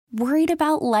Worried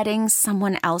about letting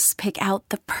someone else pick out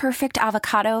the perfect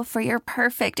avocado for your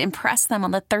perfect impress them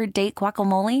on the third date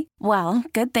guacamole? Well,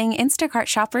 good thing Instacart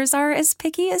shoppers are as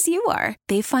picky as you are.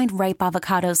 They find ripe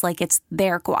avocados like it's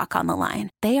their guac on the line.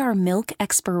 They are milk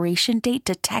expiration date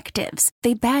detectives.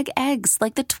 They bag eggs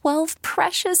like the 12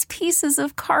 precious pieces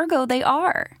of cargo they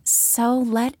are. So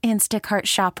let Instacart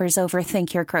shoppers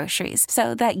overthink your groceries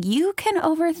so that you can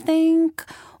overthink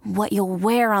what you'll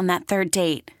wear on that third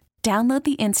date. Download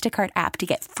the Instacart app to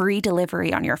get free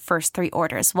delivery on your first 3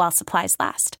 orders while supplies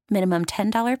last. Minimum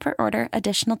 $10 per order.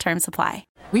 Additional terms apply.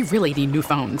 We really need new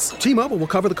phones. T-Mobile will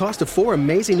cover the cost of 4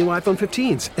 amazing new iPhone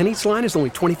 15s, and each line is only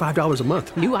 $25 a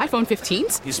month. New iPhone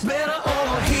 15s? It's better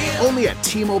over here. Only at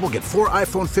T-Mobile, get 4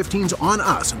 iPhone 15s on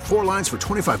us and 4 lines for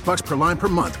 $25 per line per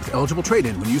month with eligible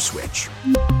trade-in when you switch.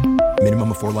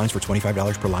 Minimum of 4 lines for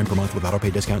 $25 per line per month with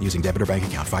autopay discount using debit or bank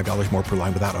account. $5 more per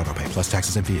line without autopay, plus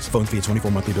taxes and fees. Phone fee at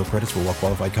 24 monthly bill credits for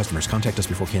well-qualified customers. Contact us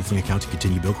before canceling account to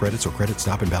continue bill credits or credit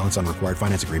stop and balance on required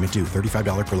finance agreement due.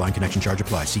 $35 per line connection charge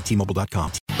applies. See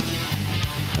T-Mobile.com.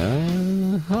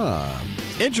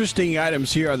 Interesting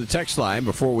items here on the text line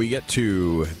before we get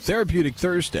to Therapeutic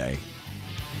Thursday.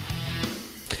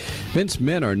 Vince,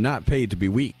 men are not paid to be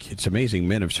weak. It's amazing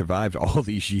men have survived all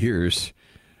these years.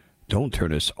 Don't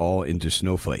turn us all into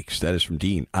snowflakes. That is from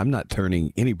Dean. I'm not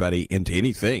turning anybody into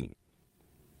anything.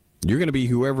 You're going to be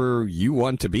whoever you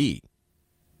want to be.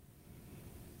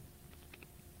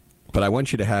 But I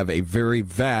want you to have a very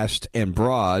vast and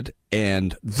broad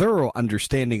and thorough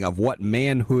understanding of what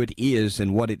manhood is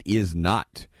and what it is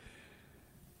not.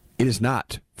 It is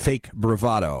not fake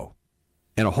bravado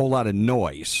and a whole lot of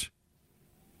noise.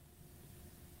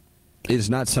 It is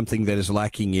not something that is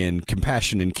lacking in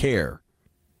compassion and care.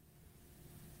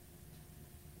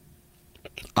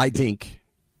 I think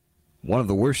one of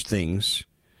the worst things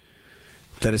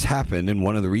that has happened, and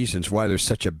one of the reasons why there's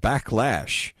such a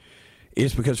backlash,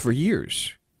 is because for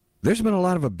years there's been a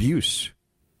lot of abuse.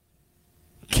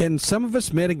 Can some of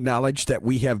us men acknowledge that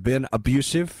we have been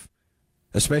abusive,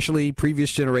 especially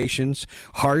previous generations,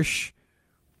 harsh,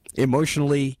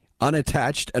 emotionally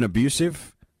unattached and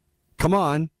abusive? Come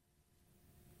on.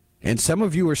 And some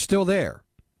of you are still there.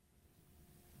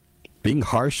 Being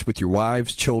harsh with your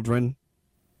wives, children.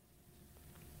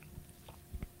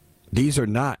 These are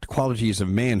not qualities of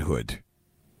manhood.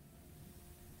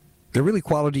 They're really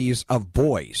qualities of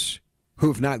boys who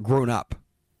have not grown up.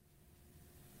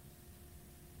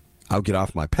 I'll get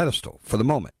off my pedestal for the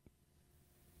moment.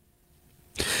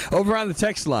 Over on the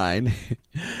text line,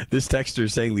 this texter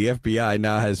is saying the FBI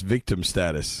now has victim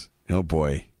status. Oh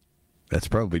boy, that's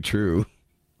probably true.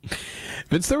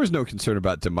 Vince, there was no concern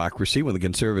about democracy when the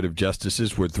conservative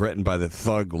justices were threatened by the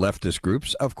thug leftist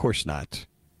groups. Of course not.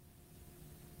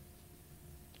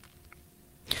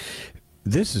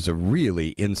 This is a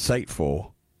really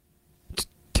insightful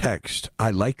text. I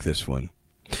like this one.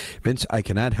 Vince, I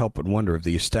cannot help but wonder if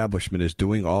the establishment is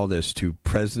doing all this to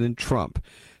President Trump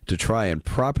to try and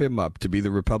prop him up to be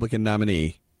the Republican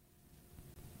nominee.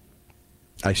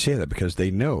 I say that because they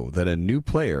know that a new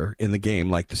player in the game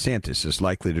like DeSantis is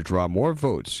likely to draw more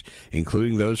votes,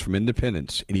 including those from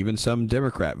independents and even some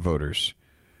Democrat voters.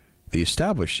 The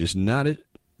established is not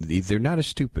they're not as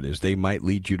stupid as they might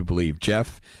lead you to believe.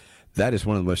 Jeff, that is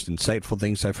one of the most insightful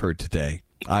things I've heard today.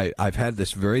 I've had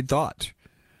this very thought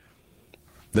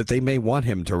that they may want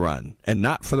him to run, and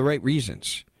not for the right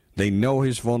reasons. They know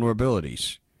his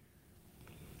vulnerabilities,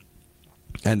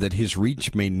 and that his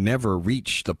reach may never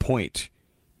reach the point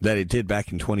that it did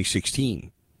back in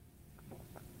 2016,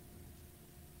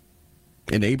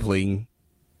 enabling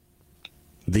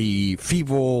the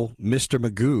feeble Mr.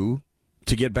 Magoo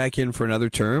to get back in for another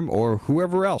term, or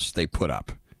whoever else they put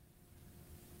up.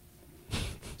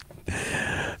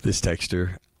 This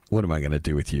texter, what am I going to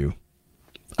do with you?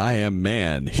 I am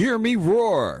man. Hear me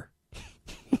roar.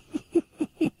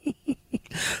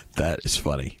 That is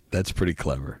funny. That's pretty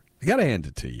clever. I got to hand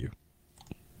it to you.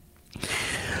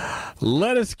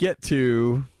 Let us get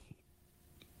to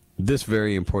this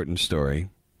very important story.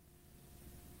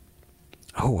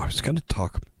 Oh, I was going to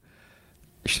talk.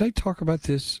 Should I talk about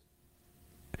this?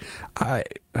 I'm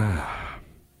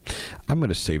going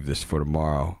to save this for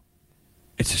tomorrow.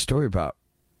 It's a story about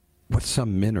what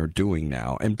some men are doing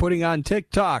now and putting on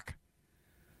TikTok,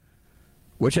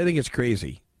 which I think is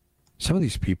crazy. Some of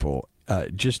these people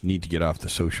just need to get off the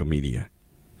social media.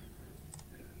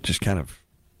 Just kind of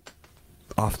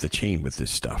off the chain with this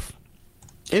stuff.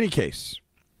 Any case,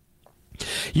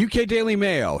 UK Daily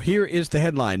Mail. Here is the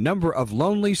headline. Number of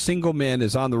lonely single men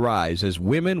is on the rise as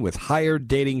women with higher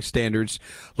dating standards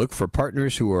look for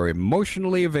partners who are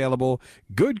emotionally available,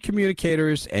 good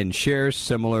communicators, and share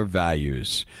similar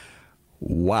values.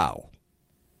 Wow.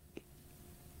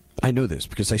 I know this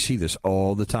because I see this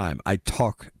all the time. I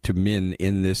talk to men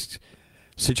in this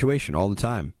situation all the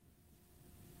time.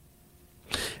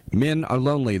 Men are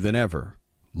lonelier than ever,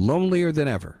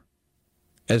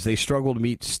 as they struggle to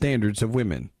meet standards of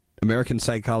women. American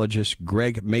psychologist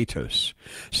Greg Matos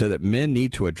said that men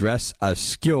need to address a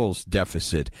skills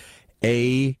deficit.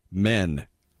 Amen.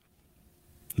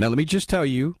 Now, let me just tell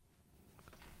you,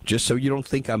 just so you don't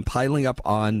think I'm piling up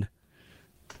on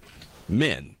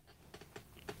men,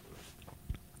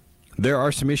 there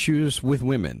are some issues with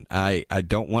women. I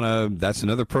don't want to, that's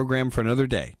another program for another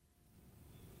day.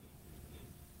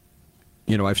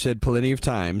 You know, I've said plenty of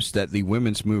times that the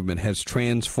women's movement has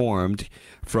transformed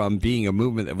from being a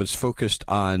movement that was focused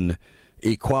on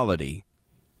equality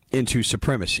into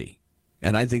supremacy.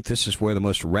 And I think this is where the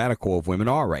most radical of women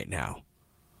are right now.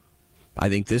 I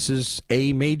think this is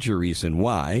a major reason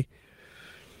why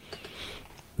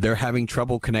they're having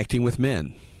trouble connecting with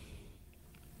men.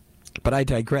 But I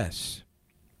digress.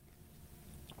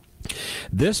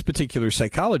 This particular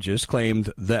psychologist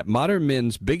claimed that modern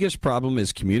men's biggest problem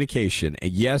is communication.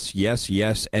 Yes, yes,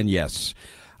 yes, and yes.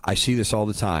 I see this all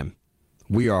the time.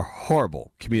 We are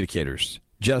horrible communicators,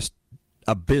 just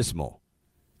abysmal.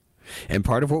 And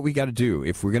part of what we got to do,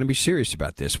 if we're going to be serious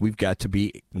about this, we've got to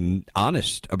be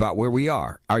honest about where we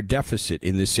are, our deficit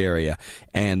in this area,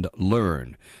 and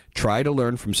learn. Try to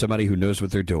learn from somebody who knows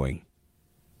what they're doing.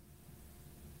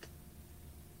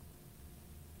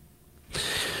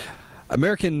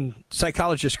 American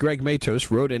psychologist Greg Matos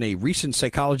wrote in a recent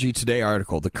Psychology Today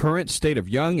article, the current state of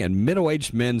young and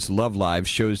middle-aged men's love lives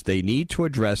shows they need to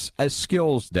address a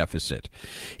skills deficit.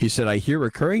 He said, I hear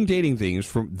recurring dating themes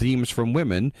from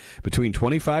women between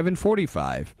 25 and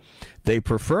 45. They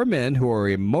prefer men who are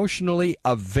emotionally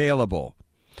available,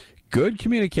 good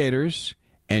communicators,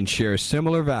 and share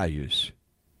similar values.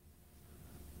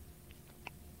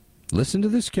 Listen to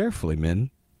this carefully, men.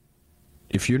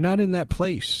 If you're not in that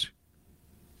place,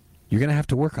 you're going to have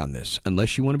to work on this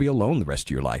unless you want to be alone the rest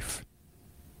of your life.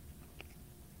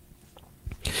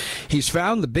 He's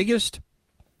found the biggest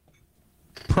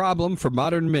problem for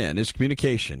modern men is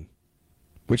communication,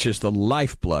 which is the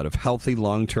lifeblood of healthy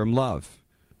long-term love.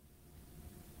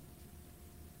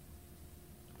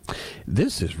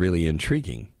 This is really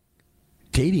intriguing.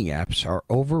 Dating apps are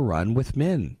overrun with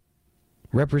men,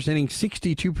 representing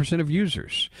 62% of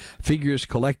users. Figures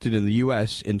collected in the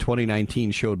U.S. in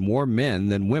 2019 showed more men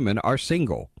than women are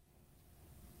single.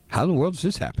 How in the world does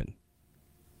this happen?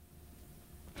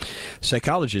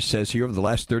 Psychologist says here over the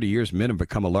last 30 years, men have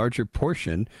become a larger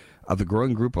portion of the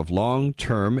growing group of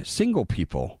long-term single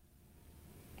people.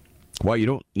 While you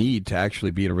don't need to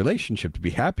actually be in a relationship to be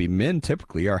happy, men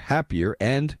typically are happier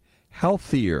and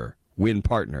healthier when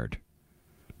partnered.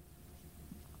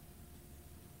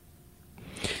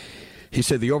 He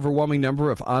said the overwhelming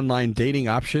number of online dating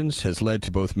options has led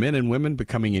to both men and women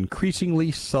becoming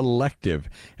increasingly selective,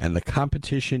 and the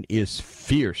competition is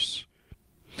fierce.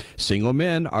 Single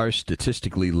men are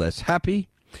statistically less happy,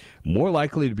 more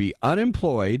likely to be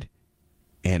unemployed,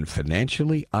 and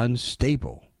financially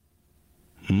unstable.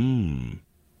 Boy,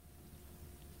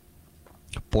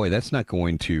 that's not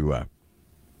going to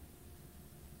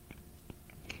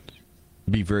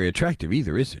be very attractive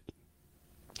either, is it?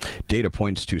 Data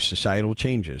points to societal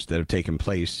changes that have taken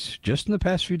place just in the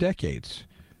past few decades,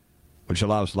 which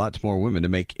allows lots more women to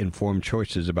make informed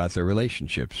choices about their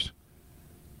relationships.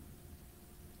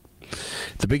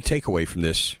 The big takeaway from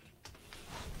this,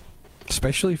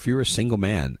 especially if you're a single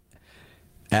man,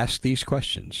 ask these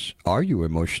questions. Are you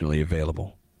emotionally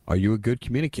available? Are you a good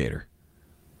communicator?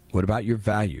 What about your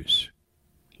values?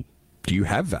 Do you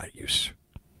have values?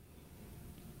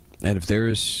 And if there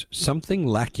is something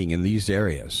lacking in these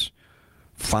areas,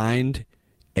 find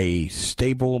a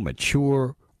stable,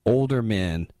 mature, older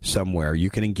man somewhere you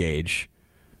can engage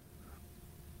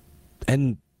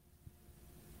and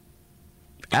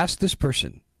ask this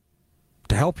person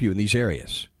to help you in these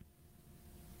areas.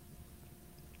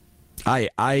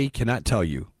 I cannot tell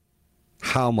you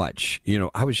how much,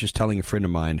 I was just telling a friend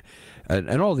of mine,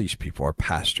 and all these people are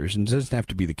pastors, and it doesn't have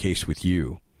to be the case with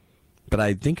you. But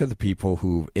I think of the people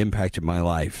who impacted my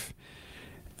life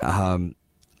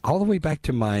all the way back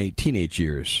to my teenage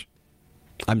years.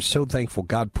 I'm so thankful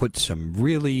God put some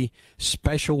really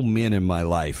special men in my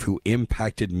life who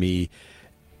impacted me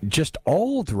just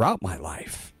all throughout my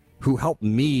life, who helped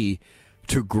me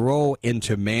to grow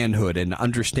into manhood and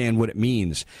understand what it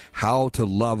means, how to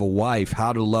love a wife,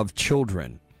 how to love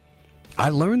children. I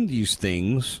learned these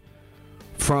things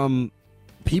from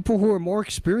people who are more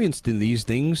experienced in these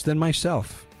things than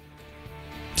myself.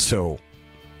 So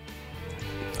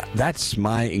that's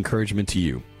my encouragement to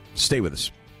you. Stay with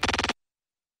us.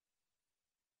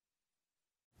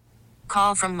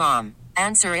 Call from mom.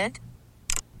 Answer it.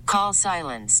 Call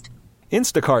silenced.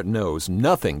 Instacart knows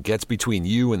nothing gets between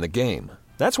you and the game.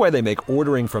 That's why they make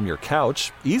ordering from your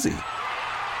couch easy.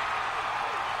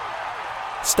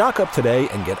 Stock up today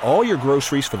and get all your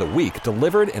groceries for the week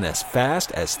delivered in as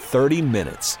fast as 30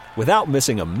 minutes without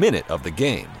missing a minute of the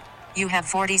game. You have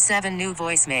 47 new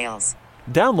voicemails.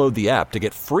 Download the app to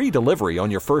get free delivery on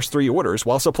your first 3 orders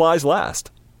while supplies last.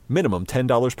 Minimum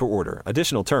 $10 per order.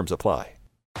 Additional terms apply.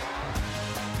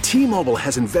 T-Mobile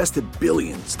has invested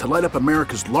billions to light up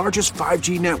America's largest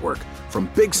 5G network, from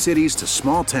big cities to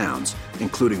small towns,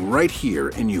 including right here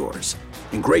in yours.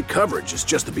 And great coverage is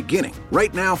just the beginning.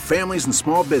 Right now, families and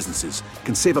small businesses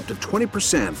can save up to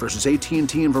 20% versus AT&T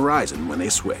and Verizon when they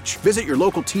switch. Visit your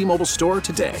local T-Mobile store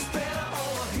today.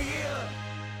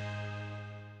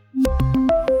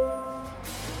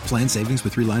 Plan savings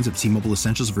with 3 lines of T-Mobile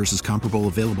Essentials versus comparable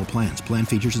available plans. Plan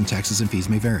features and taxes and fees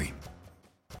may vary.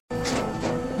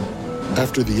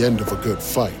 After the end of a good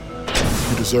fight,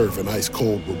 you deserve an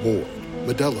ice-cold reward.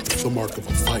 Modelo is the mark of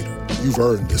a fighter. You've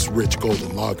earned this rich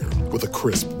golden lager with a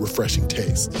crisp, refreshing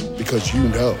taste. Because you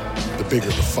know, the bigger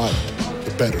the fight,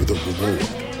 the better the reward.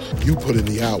 You put in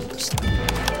the hours,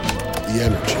 the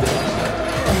energy,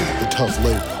 the tough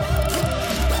labor.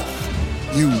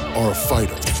 You are a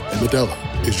fighter, and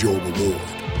Modelo is your reward.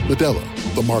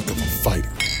 Modelo, the mark of a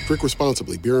fighter. Drink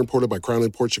responsibly. Beer imported by Crown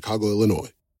Imports, Chicago, Illinois.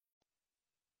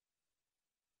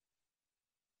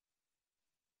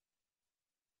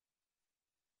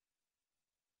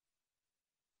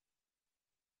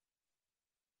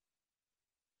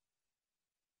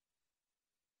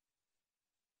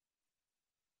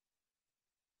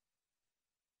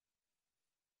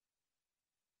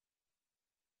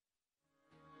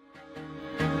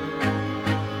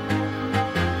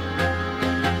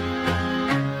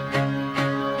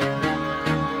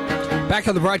 Back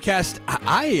on the broadcast,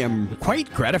 I am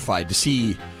quite gratified to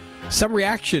see some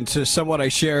reaction to somewhat I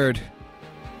shared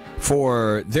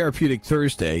for Therapeutic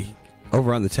Thursday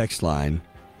over on the text line.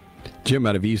 Jim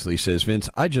out of Easley says, Vince,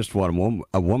 I just want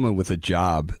a woman with a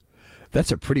job.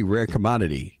 That's a pretty rare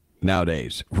commodity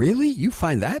nowadays. Really? You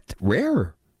find that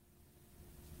rare?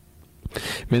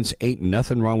 Vince, ain't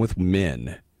nothing wrong with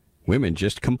men. Women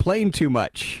just complain too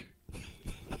much.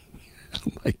 Oh,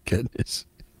 my goodness.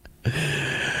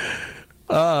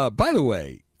 By the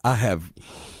way, how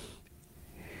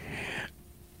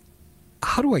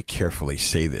do I carefully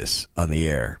say this on the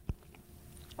air?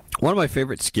 One of my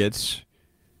favorite skits.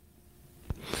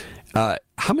 How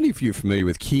many of you are familiar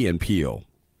with Key and Peele?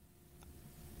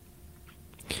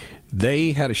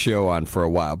 They had a show on for a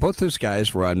while. Both those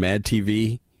guys were on Mad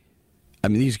TV. I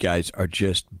mean, these guys are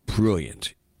just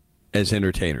brilliant as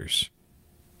entertainers.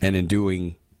 And in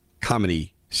doing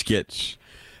comedy skits,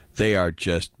 they are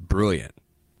just brilliant.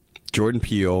 Jordan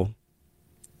Peele,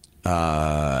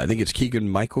 I think it's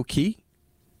Keegan-Michael Key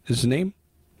is his name.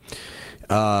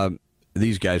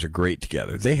 These guys are great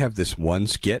together. They have this one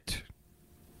skit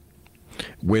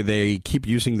where they keep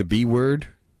using the B word.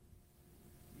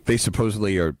 They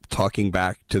supposedly are talking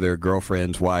back to their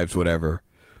girlfriends, wives, whatever.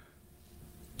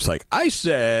 It's like, I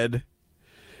said,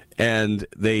 and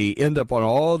they end up on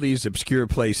all these obscure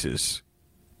places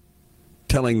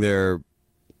telling their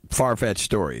far-fetched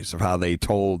stories of how they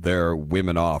told their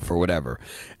women off or whatever,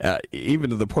 even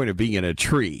to the point of being in a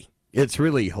tree. It's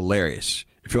really hilarious.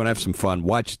 If you want to have some fun,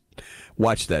 watch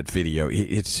that video.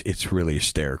 It's really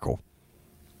hysterical,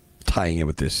 tying in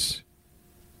with this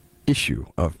issue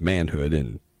of manhood.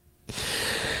 And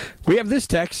we have this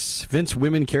text. Vince,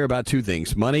 women care about 2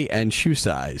 things, money and shoe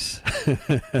size.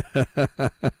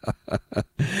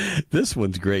 This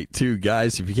one's great, too,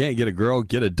 guys. If you can't get a girl,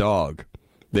 get a dog.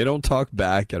 They don't talk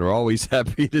back and are always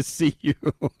happy to see you.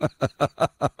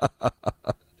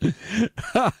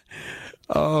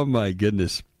 Oh, my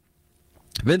goodness.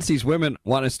 Vince, these women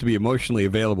want us to be emotionally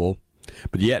available,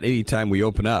 but yet anytime we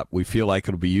open up, we feel like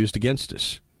it'll be used against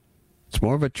us. It's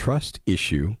more of a trust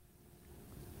issue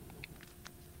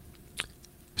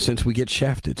since we get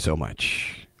shafted so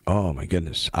much. Oh, my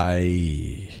goodness.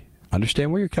 I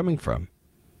understand where you're coming from.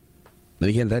 And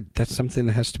again, that's something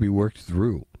that has to be worked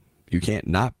through. You can't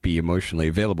not be emotionally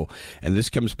available. And this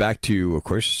comes back to, of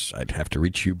course, I'd have to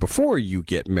reach you before you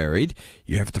get married.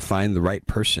 You have to find the right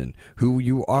person who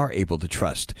you are able to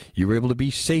trust, you're able to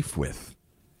be safe with.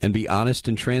 and be honest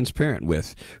and transparent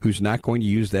with, who's not going to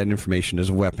use that information as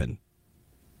a weapon.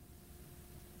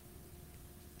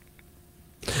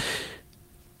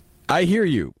 I hear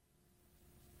you.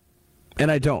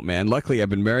 And I don't, man. Luckily, I've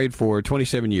been married for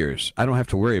 27 years. I don't have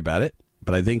to worry about it.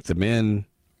 But I think the men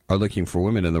are looking for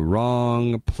women in the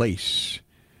wrong place.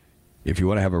 If you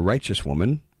want to have a righteous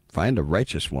woman, find a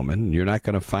righteous woman. You're not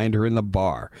going to find her in the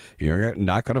bar. You're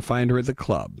not going to find her at the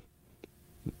club.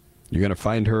 You're going to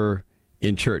find her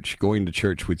in church, going to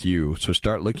church with you. So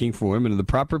start looking for women in the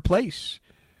proper place.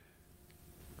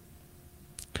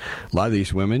 A lot of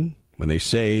these women, when they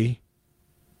say,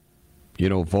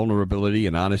 vulnerability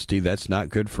and honesty, that's not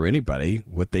good for anybody.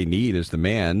 What they need is the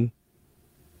man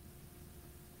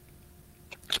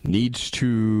needs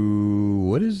to,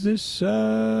 what is this?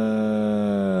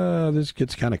 This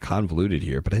gets kind of convoluted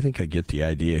here, but I think I get the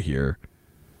idea here.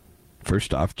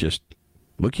 First off, just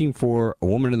looking for a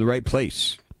woman in the right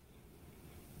place.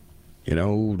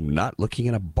 Not looking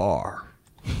in a bar.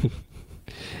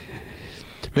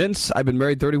 Vince, I've been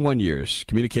married 31 years.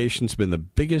 Communication's been the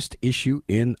biggest issue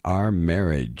in our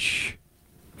marriage.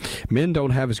 Men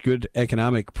don't have as good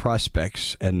economic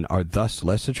prospects and are thus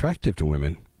less attractive to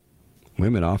women.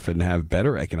 Women often have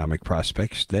better economic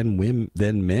prospects than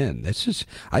men.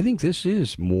 I think this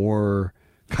is more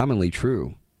commonly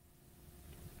true.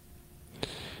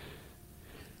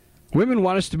 Women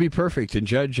want us to be perfect and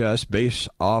judge us based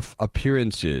off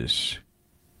appearances,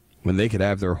 when they could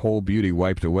have their whole beauty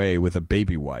wiped away with a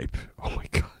baby wipe. Oh my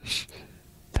gosh,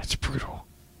 that's brutal.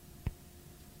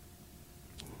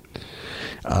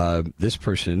 This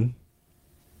person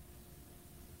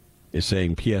is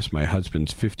saying, P.S. my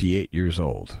husband's 58 years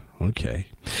old. Okay.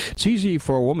 It's easy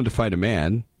for a woman to find a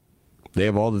man. They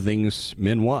have all the things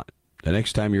men want. The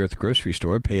next time you're at the grocery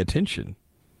store, pay attention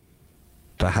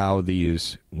to how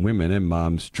these women and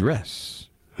moms dress.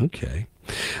 Okay.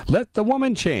 Let the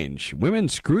woman change. Women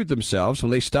screwed themselves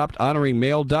when they stopped honoring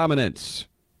male dominance.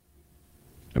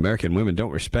 American women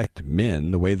don't respect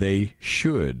men the way they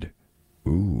should.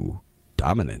 Ooh,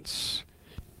 dominance.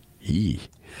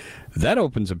 That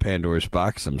opens a Pandora's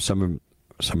box. Some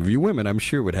of you women, I'm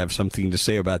sure, would have something to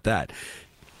say about that.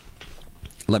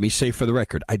 Let me say for the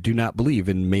record, I do not believe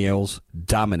in males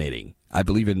dominating. I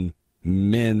believe in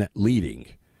men leading.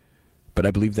 But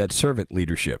I believe that's servant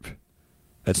leadership.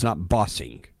 That's not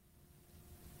bossing.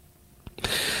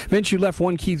 Vince, you left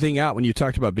one key thing out when you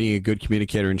talked about being a good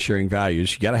communicator and sharing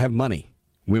values. You got to have money.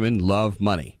 Women love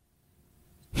money.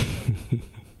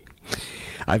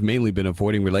 I've mainly been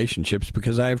avoiding relationships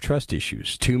because I have trust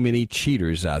issues. Too many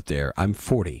cheaters out there. I'm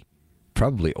 40.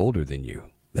 Probably older than you.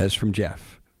 That's from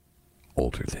Jeff.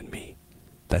 Older than me.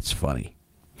 That's funny.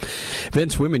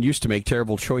 Vince, women used to make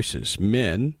terrible choices.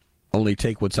 Men only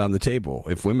take what's on the table.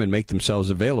 If women make themselves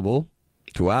available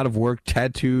to out-of-work,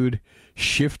 tattooed,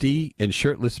 shifty, and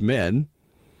shirtless men,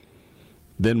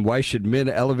 then why should men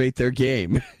elevate their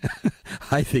game?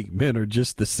 I think men are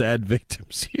just the sad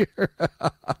victims here.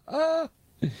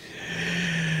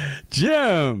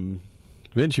 Jim!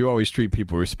 Vince, you always treat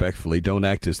people respectfully. Don't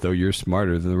act as though you're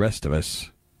smarter than the rest of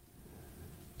us.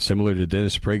 Similar to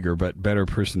Dennis Prager, but better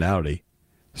personality.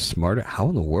 Smarter? How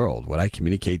in the world would I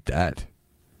communicate that?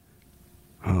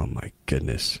 Oh, my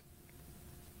goodness.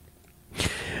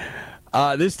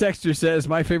 This texter says,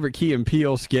 my favorite Key and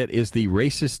Peele skit is the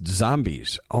racist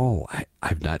zombies. Oh,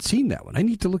 I've not seen that one. I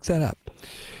need to look that up.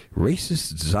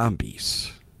 Racist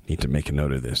zombies. Need to make a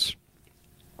note of this.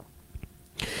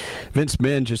 Vince,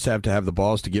 men just have to have the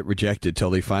balls to get rejected till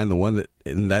they find the one that,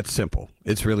 and that's simple.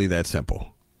 It's really that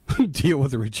simple. Deal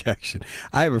with the rejection.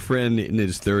 I have a friend in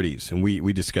his 30s, and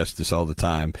we discuss this all the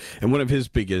time. And one of his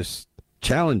biggest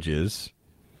challenges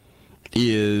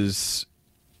is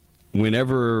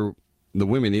whenever the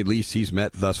women, at least he's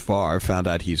met thus far, found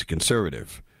out he's a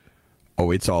conservative,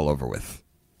 oh, it's all over with.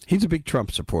 He's a big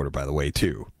Trump supporter, by the way,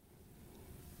 too.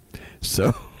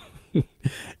 So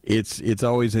it's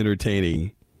always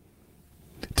entertaining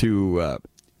to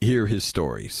hear his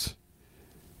stories.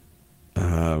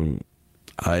 I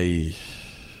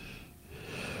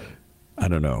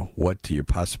don't know. What do you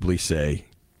possibly say?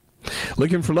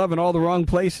 Looking for love in all the wrong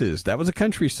places. That was a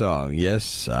country song.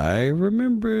 Yes, I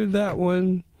remember that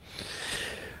one.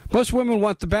 Most women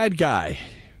want the bad guy.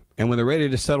 And when they're ready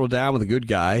to settle down with a good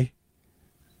guy,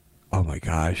 oh my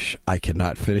gosh, I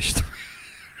cannot finish the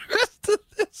rest of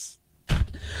this.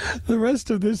 The rest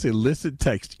of this illicit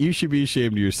text. You should be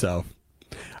ashamed of yourself.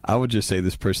 I would just say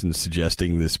this person's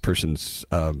suggesting this person's,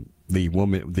 the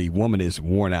woman is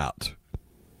worn out.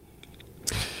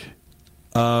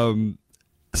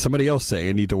 Somebody else saying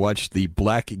I need to watch The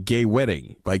Black Gay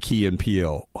Wedding by Key and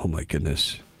Peele. Oh my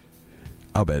goodness.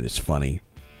 I'll bet it's funny.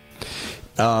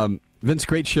 Vince,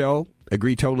 great show.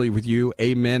 Agree totally with you.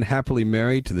 Amen. Happily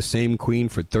married to the same queen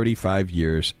for 35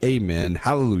 years. Amen.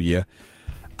 Hallelujah.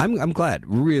 I'm glad.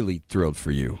 Really thrilled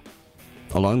for you.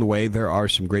 Along the way, there are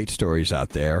some great stories out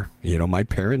there. You know, my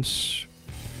parents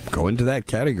go into that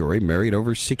category, married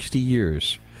over 60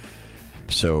 years.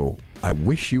 So I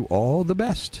wish you all the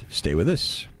best. Stay with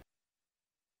us.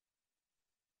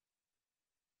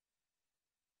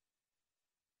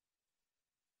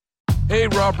 Hey,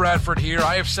 Rob Bradford here.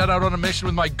 I have set out on a mission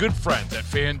with my good friends at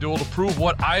FanDuel to prove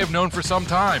what I have known for some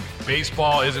time.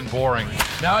 Baseball isn't boring.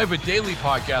 Now I have a daily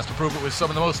podcast to prove it with some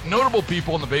of the most notable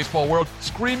people in the baseball world,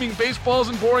 screaming baseball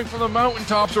isn't boring from the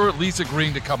mountaintops, or at least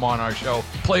agreeing to come on our show.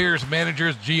 Players,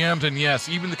 managers, GMs, and yes,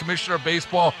 even the commissioner of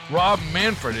baseball, Rob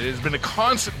Manfred. It has been a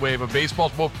constant wave of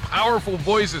baseball's most powerful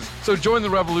voices. So join the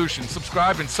revolution.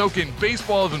 Subscribe and soak in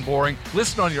Baseball Isn't Boring.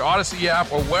 Listen on your Odyssey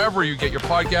app or wherever you get your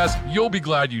podcasts. You'll be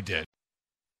glad you did.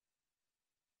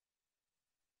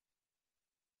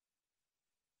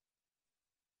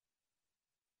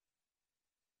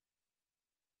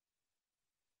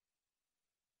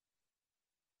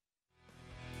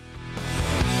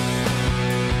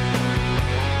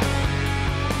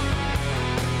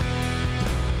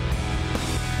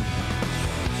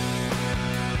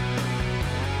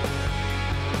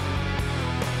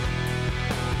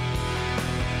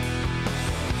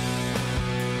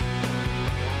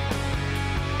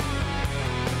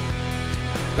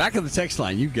 Back on the text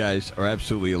line, you guys are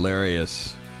absolutely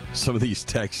hilarious. Some of these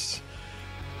texts,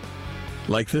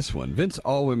 like this one. Vince,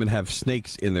 all women have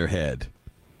snakes in their head.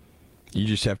 You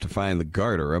just have to find the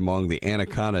garter among the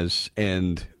anacondas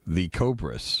and the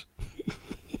cobras.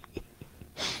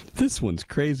 This one's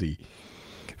crazy.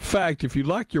 Fact, if you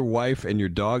lock your wife and your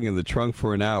dog in the trunk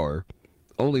for an hour,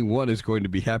 only one is going to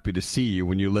be happy to see you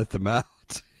when you let them out.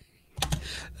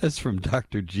 That's from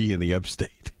Dr. G in the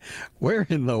upstate. Where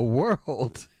in the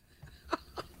world?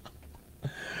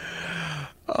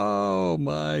 Oh,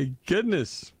 my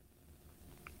goodness.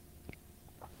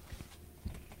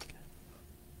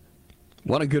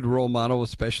 Want a good role model,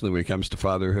 especially when it comes to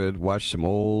fatherhood? Watch some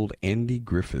old Andy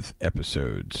Griffith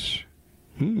episodes.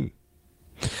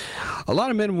 A lot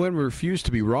of men and women refuse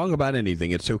to be wrong about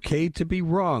anything. It's okay to be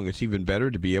wrong. It's even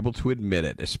better to be able to admit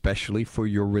it, especially for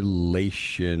your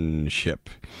relationship.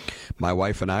 My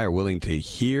wife and I are willing to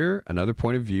hear another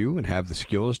point of view and have the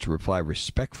skills to reply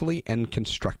respectfully and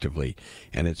constructively.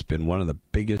 And it's been one of the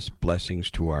biggest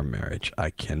blessings to our marriage. I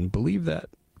can believe that.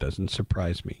 Doesn't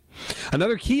surprise me.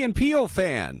 Another Key and Peele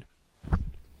fan.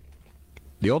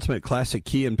 The ultimate classic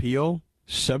Key and Peele,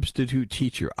 substitute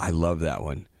teacher. I love that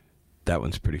one. That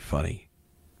one's pretty funny.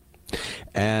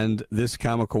 And this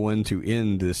comical one to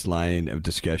end this line of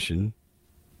discussion.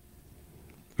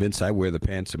 Vince, I wear the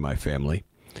pants in my family,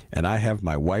 and I have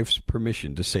my wife's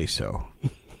permission to say so.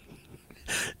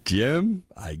 Jim,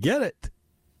 I get it.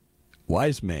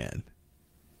 Wise man.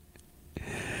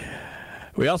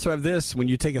 We also have this. When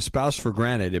you take a spouse for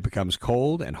granted, it becomes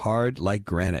cold and hard like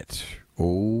granite.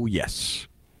 Oh, yes.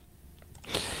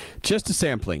 Just a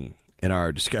sampling in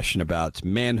our discussion about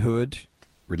manhood,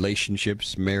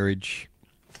 relationships, marriage.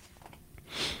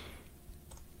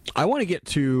 I want to get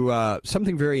to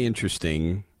something very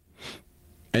interesting.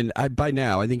 And by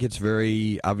now, I think it's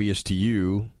very obvious to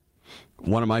you,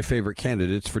 one of my favorite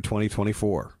candidates for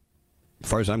 2024. As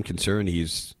far as I'm concerned,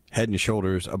 he's head and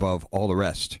shoulders above all the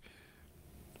rest.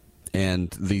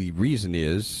 And the reason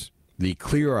is the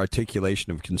clear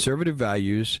articulation of conservative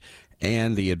values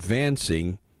and the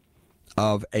advancing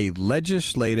of a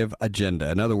legislative agenda.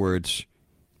 In other words,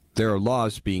 there are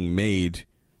laws being made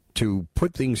to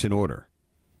put things in order.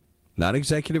 Not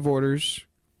executive orders,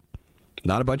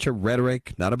 not a bunch of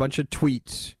rhetoric, not a bunch of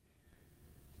tweets,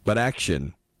 but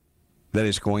action that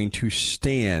is going to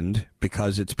stand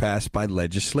because it's passed by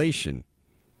legislation.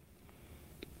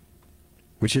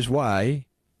 Which is why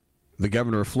the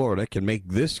governor of Florida can make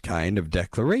this kind of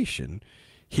declaration.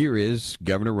 Here is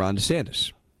Governor Ron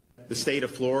DeSantis. The state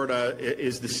of Florida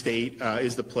is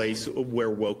the place where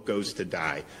woke goes to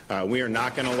die. We are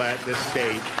not going to let this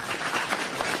state.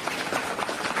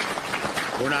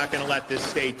 We're not going to let this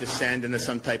state descend into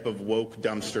some type of woke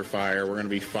dumpster fire. We're going to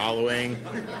be following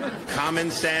common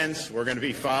sense. We're going to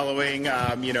be following,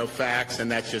 facts,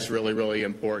 and that's just really, really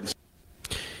important.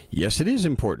 Yes, it is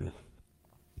important.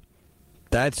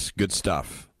 That's good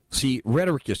stuff. See,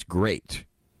 rhetoric is great,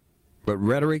 but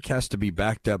rhetoric has to be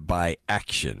backed up by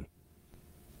action.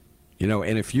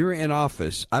 And if you're in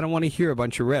office, I don't want to hear a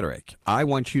bunch of rhetoric. I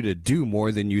want you to do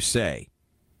more than you say.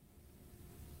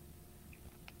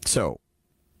 So,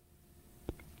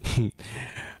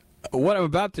 what I'm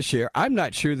about to share, I'm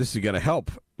not sure this is going to help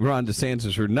Ron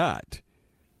DeSantis or not.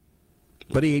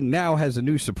 But he now has a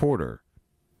new supporter,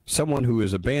 someone who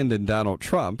has abandoned Donald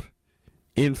Trump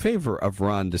in favor of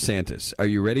Ron DeSantis. Are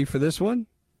you ready for this one?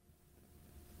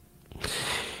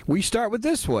 We start with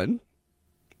this one.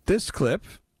 This clip,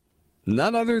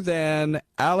 none other than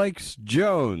Alex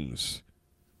Jones,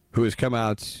 who has come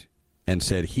out and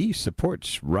said he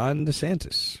supports Ron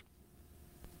DeSantis.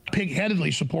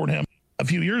 Pig-headedly support him a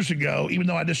few years ago, even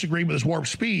though I disagreed with his warp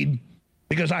speed,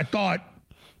 because I thought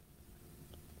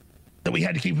that we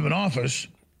had to keep him in office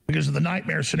because of the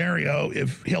nightmare scenario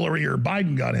if Hillary or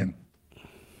Biden got in,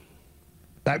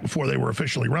 back before they were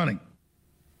officially running.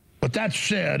 But that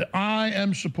said, I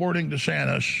am supporting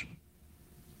DeSantis.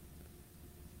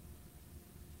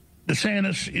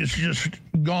 DeSantis is just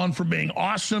gone from being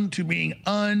awesome to being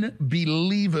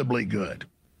unbelievably good.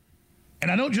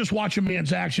 And I don't just watch a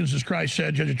man's actions, as Christ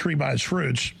said, judge a tree by its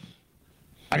fruits.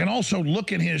 I can also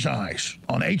look in his eyes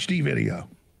on HD video,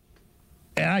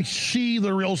 and I see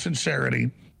the real sincerity.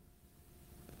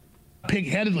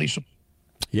 Pig-headedly.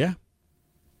 Yeah.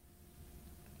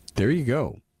 There you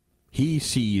go. He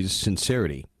sees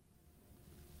sincerity.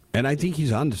 And I think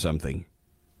he's onto something.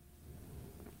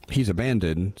 He's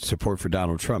abandoned support for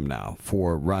Donald Trump now,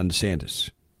 for Ron DeSantis.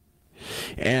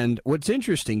 And what's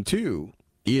interesting, too,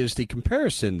 is the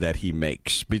comparison that he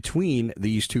makes between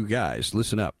these two guys.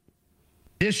 Listen up.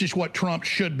 This is what Trump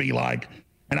should be like.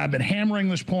 And I've been hammering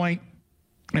this point,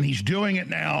 and he's doing it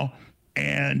now.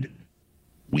 And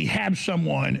we have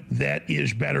someone that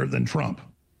is better than Trump,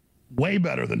 way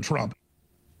better than Trump.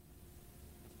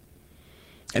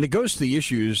 And it goes to the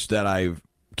issues that I've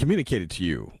communicated to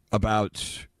you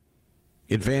about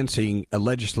advancing a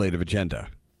legislative agenda,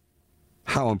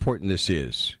 how important this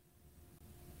is,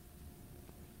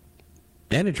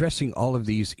 and addressing all of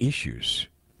these issues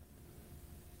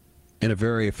in a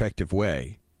very effective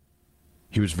way.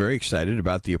 He was very excited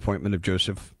about the appointment of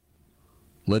Joseph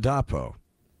Ladapo,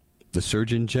 the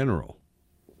Surgeon General.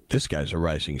 This guy's a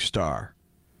rising star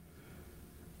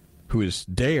who has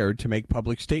dared to make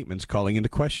public statements calling into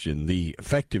question the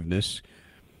effectiveness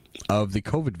of the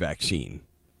COVID vaccine.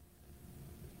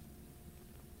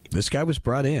 This guy was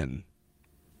brought in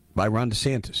by Ron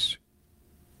DeSantis.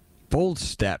 Bold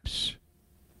steps.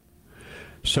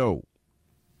 So,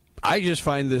 I just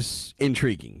find this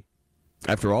intriguing.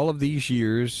 After all of these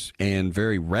years and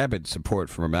very rabid support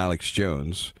from Alex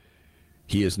Jones,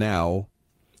 he has now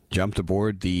jumped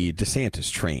aboard the DeSantis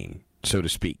train, so to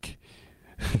speak.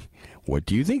 What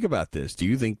do you think about this? Do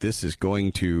you think this is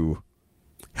going to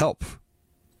help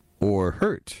or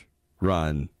hurt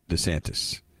Ron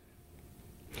DeSantis?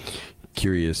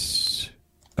 Curious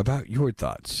about your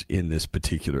thoughts in this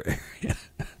particular area.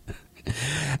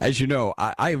 As you know,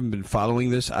 I haven't been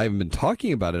following this. I haven't been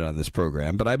talking about it on this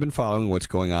program, but I've been following what's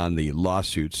going on, the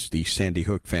lawsuits, the Sandy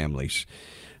Hook families,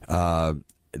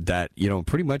 that,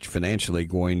 pretty much financially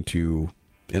going to,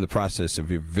 in the process of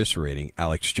eviscerating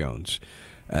Alex Jones.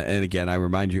 And again, I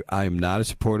remind you, I am not a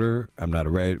supporter. I'm not a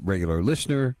regular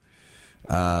listener.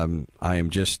 I am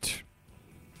just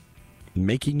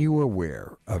making you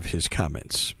aware of his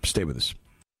comments. Stay with us.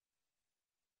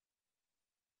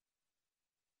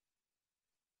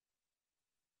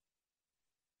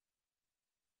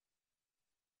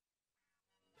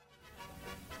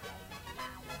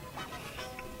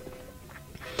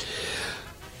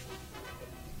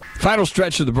 Final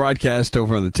stretch of the broadcast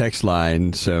over on the text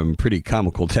line. Some pretty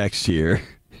comical text here.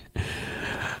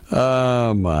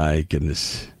 Oh, my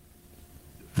goodness.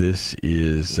 This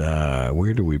is,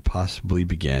 where do we possibly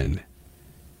begin?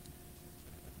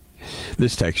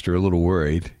 This texter, a little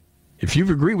worried. If you've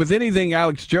agreed with anything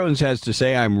Alex Jones has to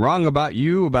say, I'm wrong about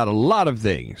you about a lot of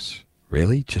things.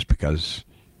 Really? Just because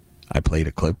I played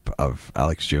a clip of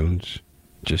Alex Jones?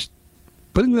 Just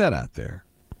putting that out there.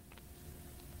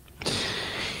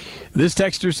 This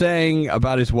texter saying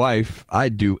about his wife,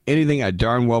 I'd do anything I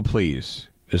darn well please,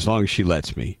 as long as she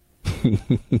lets me.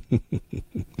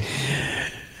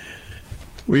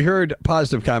 We heard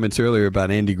positive comments earlier about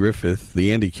Andy Griffith.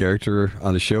 The Andy character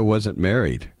on the show wasn't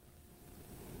married.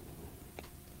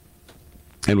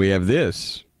 And we have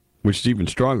this, which is even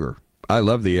stronger. I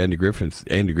love the Andy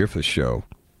Griffith show.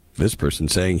 This person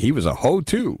saying he was a hoe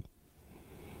too.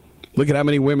 Look at how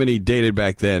many women he dated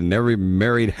back then. Never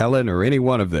married Helen or any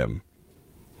one of them.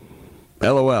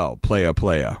 LOL,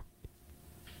 playa.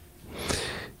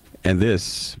 And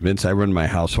this, Vince, I run my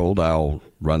household. I'll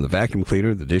run the vacuum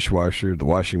cleaner, the dishwasher, the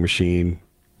washing machine.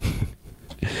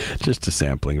 Just a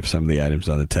sampling of some of the items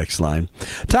on the text line.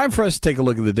 Time for us to take a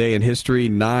look at the day in history.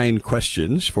 9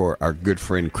 questions for our good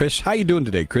friend Chris. How you doing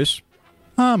today, Chris?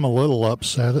 I'm a little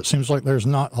upset. It seems like there's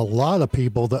not a lot of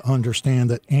people that understand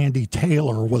that Andy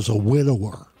Taylor was a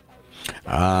widower.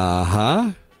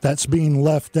 Uh-huh. That's being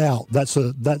left out. That's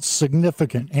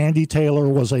significant. Andy Taylor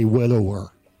was a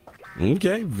widower.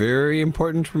 Okay, very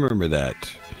important to remember that.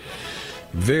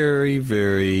 Very,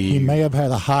 very... He may have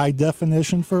had a high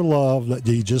definition for love that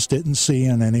he just didn't see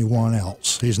in anyone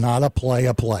else. He's not a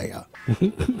playa.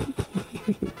 We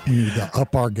need to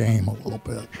up our game a little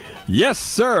bit. Yes,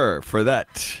 sir, for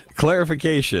that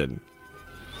clarification.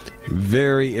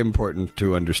 Very important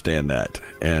to understand that.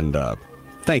 And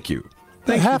thank you.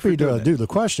 Happy to do the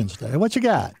questions today. What you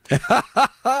got?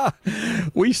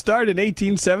 We start in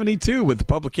 1872 with the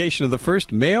publication of the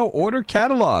first mail order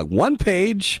catalog. One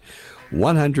page,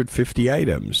 150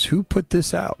 items. Who put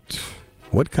this out?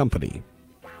 What company?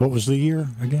 What was the year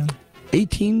again?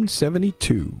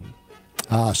 1872.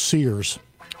 Sears.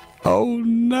 Oh,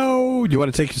 no. Do you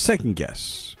want to take a second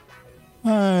guess?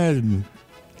 I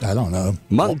don't know.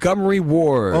 Montgomery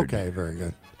Ward. Okay, very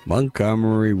good.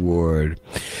 Montgomery Ward.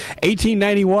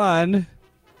 1891,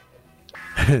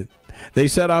 they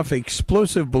set off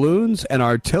explosive balloons and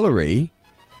artillery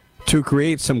to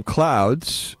create some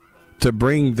clouds to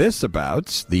bring this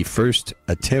about. The first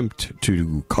attempt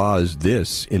to cause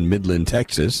this in Midland,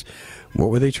 Texas. What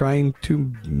were they trying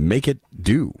to make it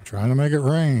do? Trying to make it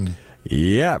rain.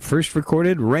 Yeah, first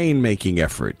recorded rain-making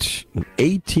effort.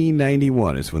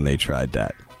 1891 is when they tried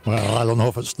that. Well, I don't know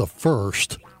if it's the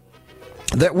first.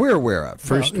 That we're aware of.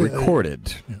 First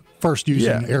recorded. First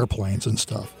using airplanes and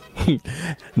stuff.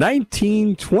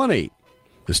 1920.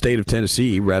 The state of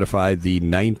Tennessee ratified the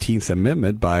 19th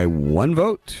Amendment by one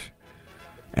vote.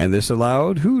 And this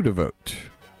allowed who to vote?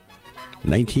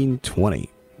 1920.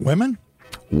 Women?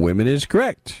 Women is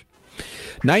correct.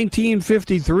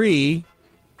 1953.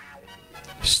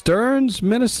 Stearns,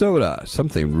 Minnesota.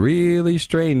 Something really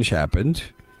strange happened.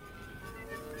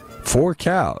 4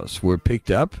 cows were picked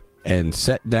up and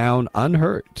set down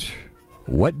unhurt.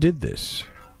 What did this?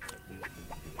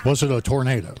 Was it a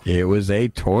tornado? It was a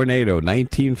tornado.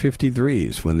 1953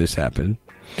 is when this happened.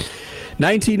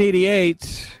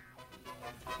 1988,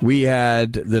 we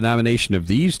had the nomination of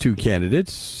these two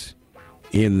candidates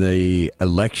in the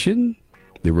election,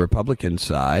 the Republican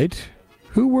side.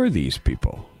 Who were these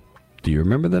people? Do you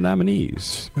remember the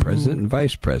nominees? President and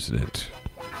Vice President.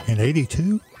 In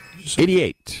 82?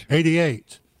 88.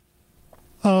 88.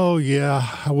 Oh,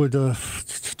 yeah. I would have...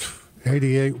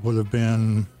 88 would have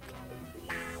been...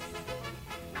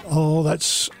 Oh,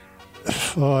 that's...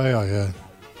 Oh, yeah.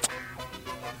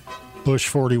 Bush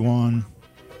 41.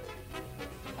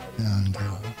 And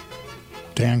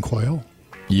Dan Quayle.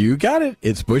 You got it.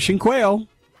 It's Bush and Quayle.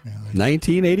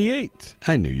 1988.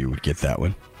 I knew you would get that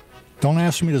one. Don't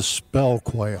ask me to spell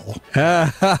quail.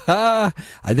 I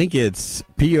think it's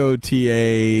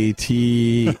Potateoe.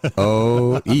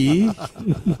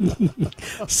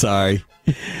 Sorry.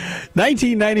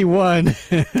 1991,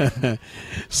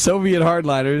 Soviet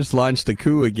hardliners launched a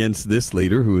coup against this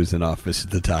leader who was in office at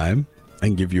the time. I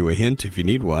can give you a hint if you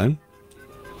need one.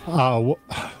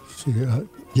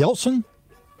 Yeltsin?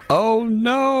 Oh,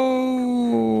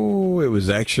 no. It was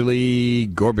actually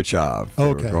Gorbachev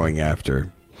they were going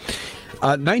after.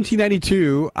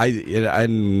 1992,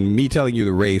 and me telling you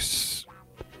the race,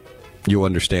 you'll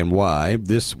understand why.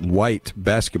 This white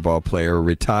basketball player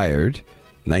retired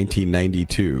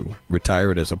 1992.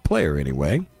 Retired as a player,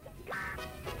 anyway.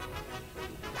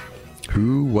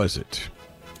 Who was it?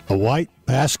 A white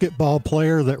basketball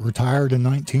player that retired in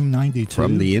 1992?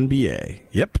 From the NBA.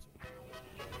 Yep.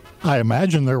 I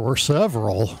imagine there were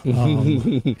several.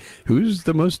 Who's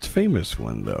the most famous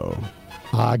one, though?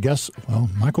 I guess, well,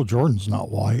 Michael Jordan's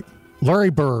not white.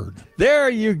 Larry Bird. There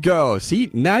you go. See,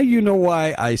 now you know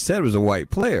why I said it was a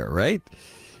white player, right?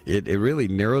 It really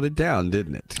narrowed it down,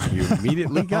 didn't it? You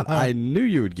immediately got it. I knew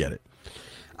you would get it.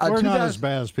 We're not as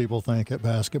bad as people think at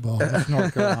basketball. It's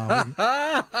North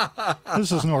Carolina.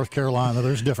 This is North Carolina.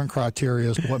 There's different criteria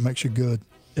as to what makes you good.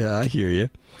 Yeah, I hear you.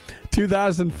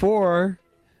 2004,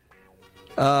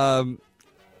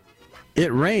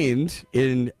 it rained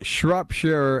in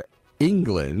Shropshire,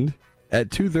 England at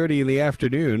 2:30 in the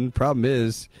afternoon. Problem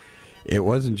is, it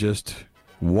wasn't just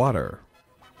water.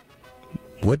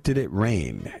 What did it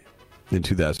rain in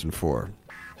 2004?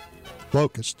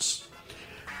 Locusts.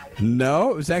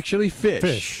 No, it was actually fish.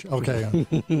 Fish, okay.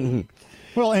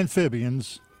 Well,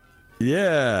 amphibians.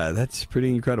 Yeah, that's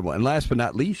pretty incredible. And last but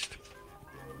not least,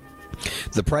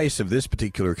 the price of this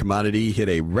particular commodity hit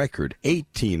a record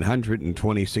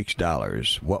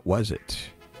 $1,826. What was it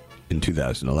in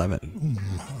 2011?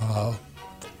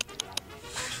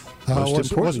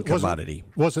 Most important commodity.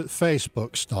 Was it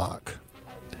Facebook stock?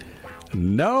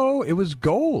 No, it was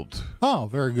gold. Oh,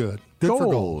 very good. Good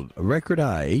for gold. A record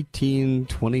high,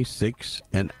 18.26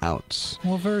 an ounce.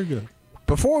 Well, very good.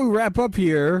 Before we wrap up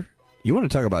here, you want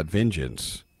to talk about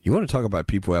vengeance. You want to talk about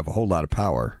people who have a whole lot of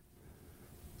power.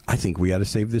 I think we got to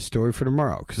save this story for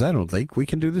tomorrow because I don't think we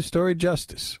can do this story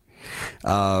justice.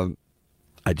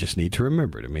 I just need to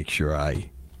remember to make sure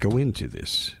I go into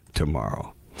this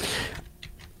tomorrow.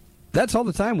 That's all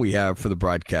the time we have for the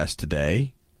broadcast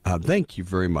today. Thank you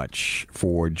very much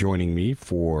for joining me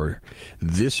for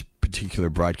this particular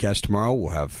broadcast. Tomorrow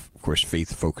we'll have, of course,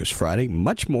 Faith Focus Friday,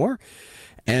 much more.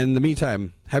 And in the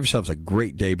meantime, have yourselves a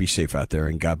great day. Be safe out there,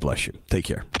 and God bless you. Take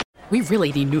care. We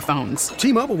really need new phones.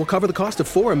 T-Mobile will cover the cost of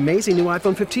 4 amazing new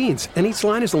iPhone 15s, and each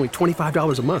line is only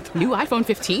 $25 a month. New iPhone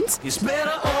 15s? It's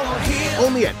better over here.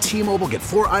 Only at T-Mobile, get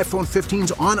 4 iPhone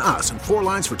 15s on us and 4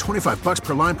 lines for $25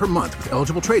 per line per month with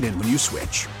eligible trade-in when you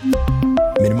switch.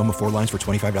 Minimum of 4 lines for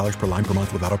 $25 per line per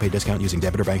month with autopay discount using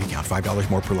debit or bank account. $5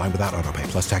 more per line without autopay,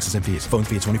 plus taxes and fees. Phone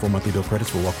fee at 24 monthly bill credits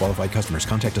for well-qualified customers.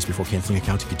 Contact us before canceling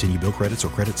account to continue bill credits or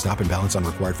credit stop and balance on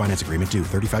required finance agreement due.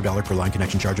 $35 per line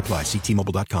connection charge applies. See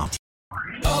T-Mobile.com.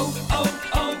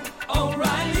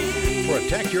 O'Reilly.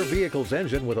 Protect your vehicle's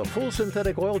engine with a full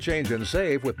synthetic oil change and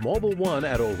save with Mobile One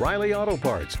at O'Reilly Auto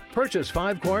Parts. Purchase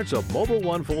 5 quarts of Mobile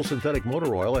One full synthetic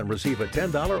motor oil and receive a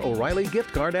 $10 O'Reilly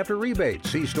gift card after rebate.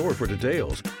 See store for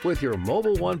details. With your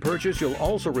Mobile One purchase, you'll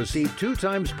also receive 2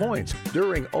 times points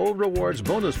during O Rewards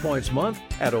Bonus Points Month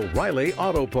at O'Reilly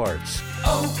Auto Parts.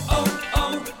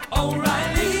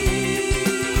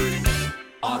 O'Reilly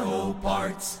Auto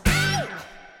Parts.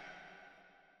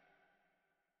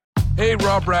 Hey,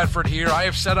 Rob Bradford here. I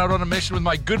have set out on a mission with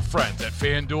my good friends at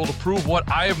FanDuel to prove what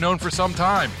I have known for some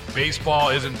time. Baseball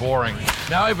isn't boring.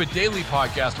 Now I have a daily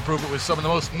podcast to prove it with some of the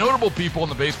most notable people in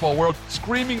the baseball world,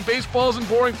 screaming baseball isn't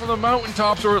boring from the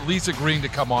mountaintops, or at least agreeing to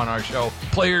come on our show.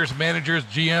 Players, managers,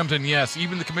 GMs, and yes,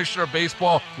 even the commissioner of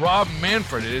baseball, Rob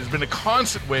Manfred. It has been a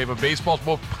constant wave of baseball's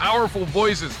most powerful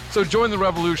voices. So join the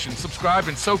revolution. Subscribe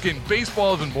and soak in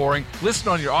Baseball Isn't Boring. Listen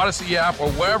on your Odyssey app or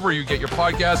wherever you get your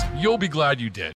podcasts. You'll be glad you did.